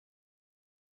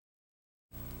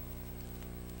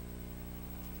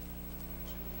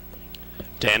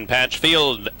Dan Patch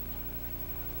Field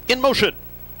in motion.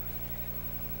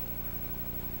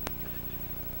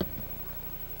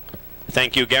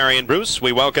 Thank you, Gary and Bruce.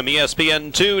 We welcome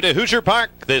ESPN2 to Hoosier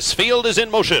Park. This field is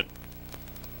in motion.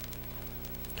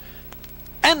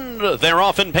 And they're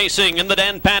off and pacing in the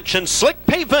Dan Patch, and Slick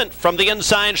Pavement from the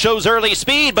inside shows early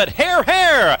speed, but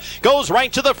Hair goes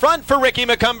right to the front for Ricky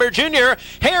McCumber Jr.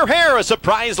 Hair, a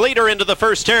surprise leader into the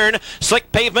first turn.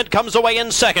 Slick Pavement comes away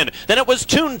in second. Then it was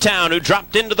Toontown who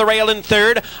dropped into the rail in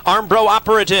third. Armbro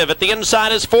Operative at the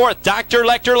inside is fourth. Dr.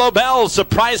 Lecter Lobel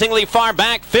surprisingly far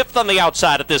back, fifth on the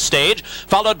outside at this stage,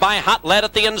 followed by Hot Lead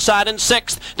at the inside in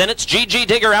sixth. Then it's GG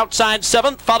Digger outside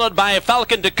seventh, followed by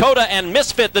Falcon Dakota and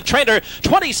Misfit the Trainer.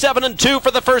 27-2 for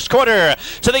the first quarter.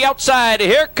 To the outside,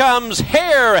 here comes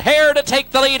Hair to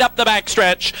take the lead up the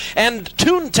backstretch. And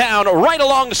Toontown right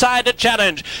alongside to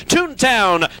challenge.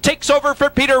 Toontown takes over for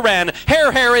Peter Wren.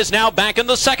 Hair is now back in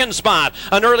the second spot.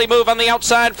 An early move on the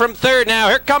outside from third now.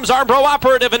 Here comes Armbro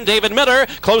Operative and David Miller,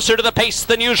 closer to the pace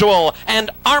than usual. And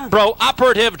Armbro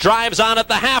Operative drives on at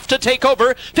the half to take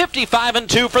over.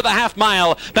 55-2 for the half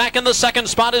mile. Back in the second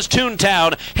spot is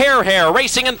Toontown. Hair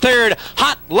racing in third.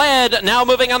 Hot Lead now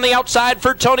moving on the outside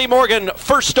for Tony Morgan,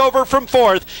 first over from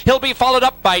fourth. He'll be followed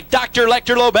up by Dr.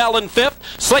 Lecter Lobel in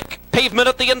fifth. Slick Pavement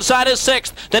at the inside is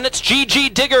sixth. Then it's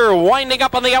GG Digger winding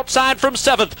up on the outside from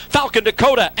seventh. Falcon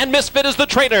Dakota and Misfit is the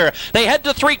trainer. They head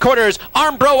to three quarters.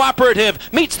 Armbro Operative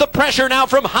meets the pressure now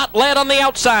from Hot Lead on the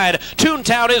outside.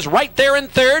 Toontown is right there in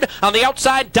third. On the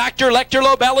outside, Dr. Lecter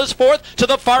Lobel is fourth. To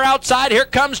the far outside, here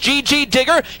comes GG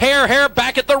Digger. Hair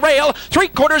back at the rail. Three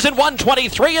quarters in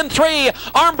 1:23-3.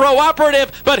 Armbro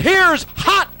Operative, but here's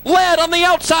Hot Lead on the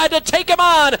outside to take him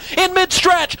on in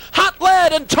mid-stretch. Hot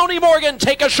Lead and Tony Morgan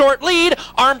take a short lead.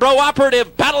 Armbro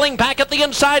Operative battling back at the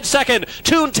inside second.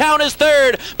 Toontown is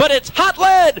third, but it's Hot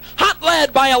Lead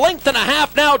by a length and a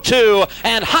half now too,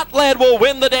 and Hot Lead will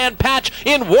win the Dan Patch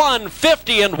in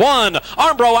 1:50-1.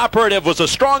 Armbro Operative was a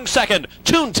strong second.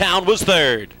 Toontown was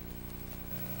third.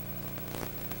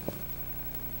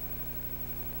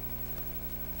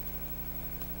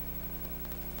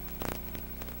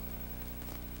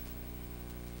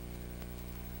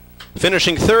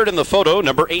 Finishing third in the photo,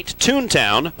 number 8,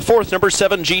 Toontown. Fourth, number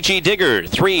 7, GG Digger.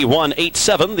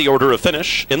 3-1-8-7, the order of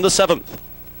finish in the seventh.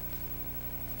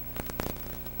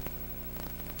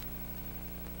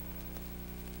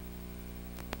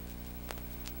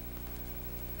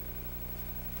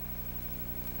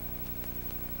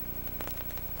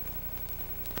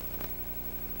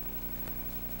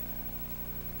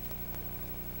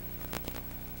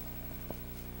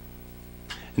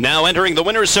 Now entering the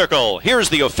winner's circle, here's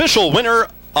the official winner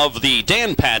of the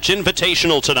Dan Patch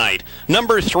Invitational tonight,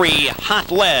 number 3,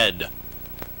 Hot Lead.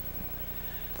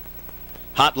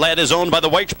 Hot Lead is owned by the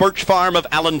White Birch Farm of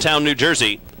Allentown, New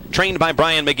Jersey, trained by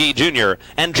Brian McGee Jr.,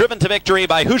 and driven to victory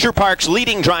by Hoosier Park's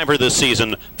leading driver this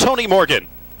season, Tony Morgan,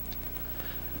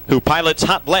 who pilots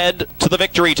Hot Lead to the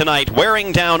victory tonight,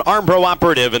 wearing down Armbro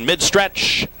Operative in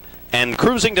mid-stretch, and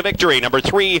cruising to victory, number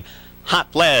 3,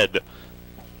 Hot Lead.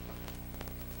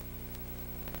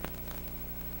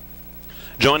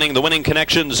 Joining the winning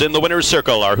connections in the winner's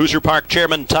circle are Hoosier Park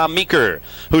Chairman Tom Meeker,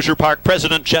 Hoosier Park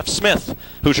President Jeff Smith,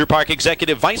 Hoosier Park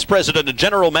Executive Vice President and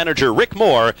General Manager Rick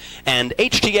Moore, and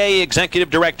HTA Executive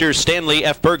Director Stanley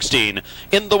F. Bergstein.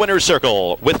 In the winner's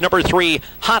circle with number 3,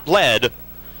 Hot Lead.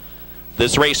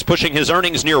 This race pushing his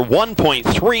earnings near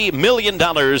 $1.3 million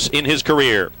in his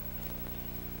career.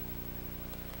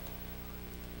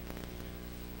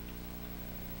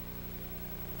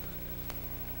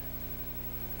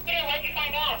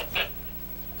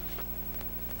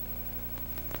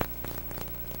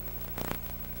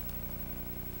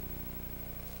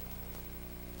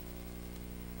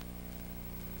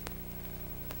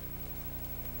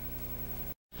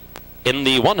 In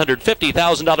the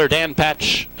 $150,000 Dan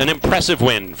Patch, an impressive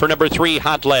win for number 3,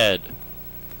 Hot Lead.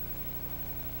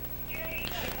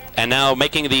 And now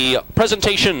making the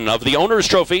presentation of the Owner's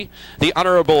Trophy, the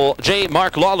Honorable J.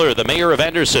 Mark Lawler, the Mayor of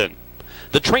Anderson.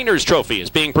 The Trainer's Trophy is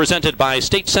being presented by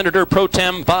State Senator Pro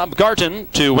Tem Bob Garton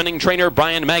to winning trainer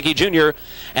Brian Maggie Jr.,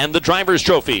 and the Driver's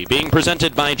Trophy being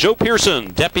presented by Joe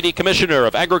Pearson, Deputy Commissioner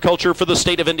of Agriculture for the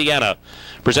state of Indiana.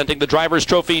 Presenting the Driver's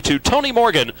Trophy to Tony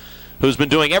Morgan, who's been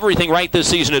doing everything right this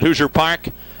season at Hoosier Park.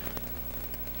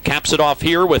 Caps it off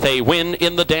here with a win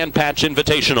in the Dan Patch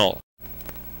Invitational.